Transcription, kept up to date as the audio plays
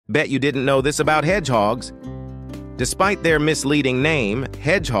Bet you didn't know this about hedgehogs. Despite their misleading name,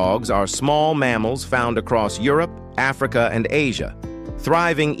 hedgehogs are small mammals found across Europe, Africa, and Asia,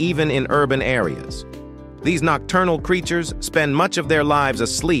 thriving even in urban areas. These nocturnal creatures spend much of their lives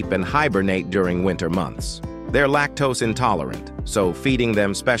asleep and hibernate during winter months. They're lactose intolerant, so feeding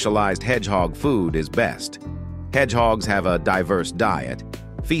them specialized hedgehog food is best. Hedgehogs have a diverse diet,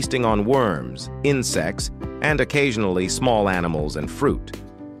 feasting on worms, insects, and occasionally small animals and fruit.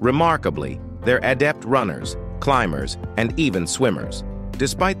 Remarkably, they're adept runners, climbers, and even swimmers.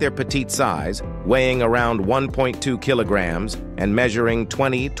 Despite their petite size, weighing around 1.2 kilograms and measuring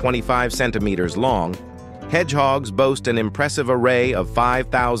 20-25 centimeters long, hedgehogs boast an impressive array of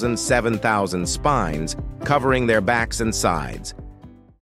 5,000-7,000 spines covering their backs and sides,